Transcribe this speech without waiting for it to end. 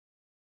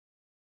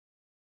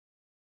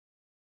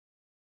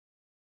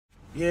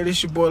Yeah,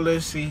 this your boy Lil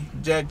C,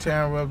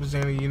 Jacktown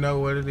representative. You know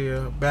what it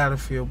is.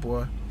 Battlefield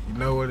boy. You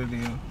know what it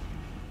is.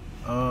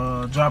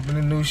 Dropping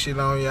the new shit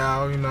on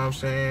y'all. You know what I'm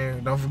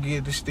saying. Don't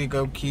forget to stick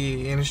up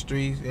kid in the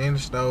streets, in the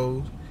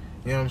stores.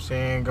 You know what I'm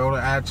saying. Go to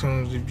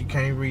iTunes if you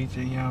can't reach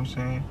it. You know what I'm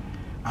saying.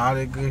 All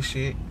that good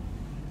shit. You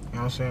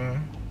know what I'm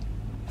saying.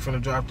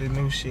 Finna drop this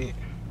new shit.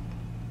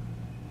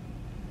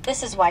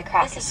 This is why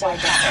crack is so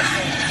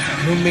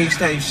addictive. New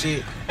mixtape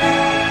shit.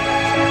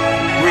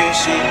 Real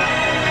shit.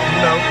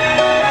 You know.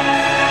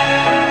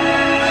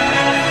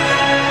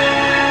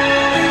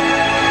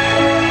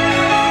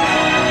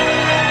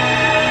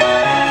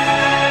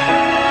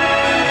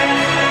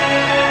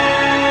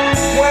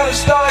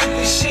 Started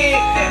this shit,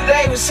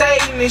 they was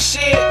hating this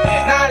shit.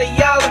 Now they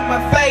y'all in my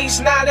face,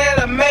 now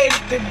that I made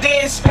it to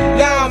this.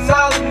 Now I'm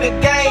all in the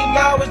game,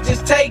 I was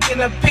just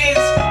taking a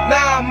piss.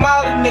 Now I'm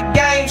all in the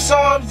game, so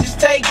I'm just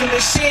taking the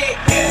shit.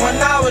 When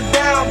I was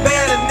down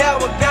bad, I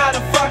never got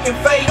a fucking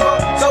favor.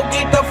 So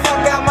get the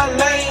fuck out my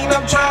lane,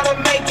 I'm trying to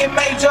make it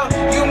major.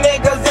 You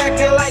niggas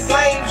acting like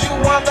lames, you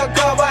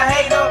undercover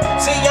hater.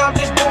 See, I'm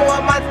just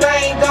doing my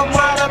thing, I'm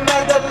on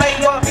another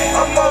later.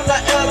 I'm on the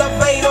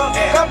elevator,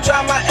 come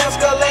try my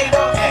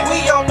escalator.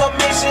 We on the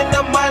mission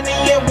of money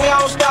and we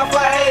don't stop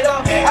for hater.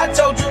 I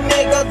told you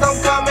niggas I'm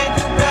coming,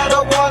 you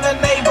better want a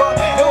neighbor.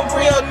 You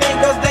real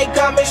niggas, they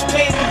coming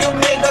splitting, you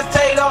niggas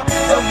tater.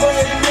 The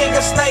real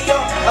nigga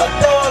slayer, a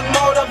thug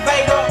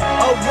motivator.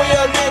 A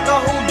real nigga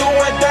who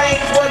doing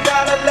things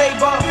without a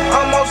labor.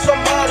 I'm on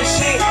some other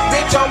shit,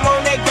 bitch, I'm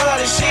on that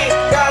gutter shit.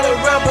 Gotta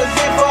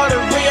represent for the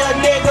real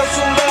niggas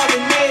who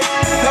loving this.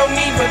 No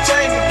need for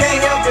change, you can't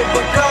help it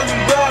because you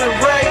got a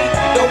Ray.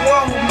 The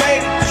one who made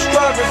it through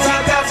struggles,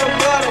 I got some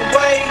other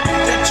way.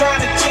 They're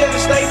trying to chill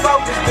and stay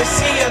focused to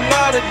see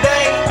another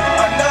day.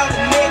 Another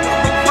nigga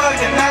who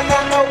fucking, I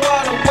got no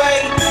other way.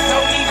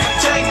 No need for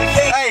change,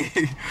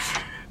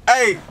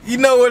 Hey, you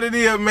know what it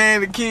is,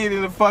 man. The kid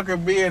in the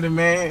fucking building,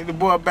 man. The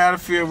boy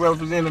Battlefield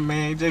representative,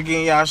 man. Just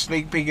getting y'all a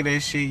sneak peek of that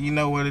shit. You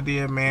know what it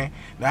is, man.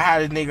 The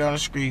hottest nigga on the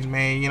streets,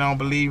 man. You don't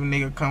believe a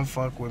nigga, come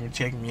fuck with me.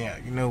 Check me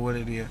out. You know what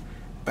it is.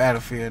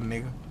 Battlefield,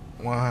 nigga.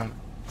 100.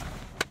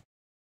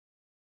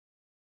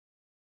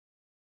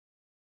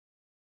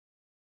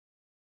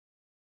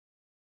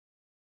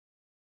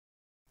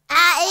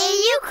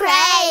 You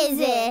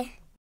crazy.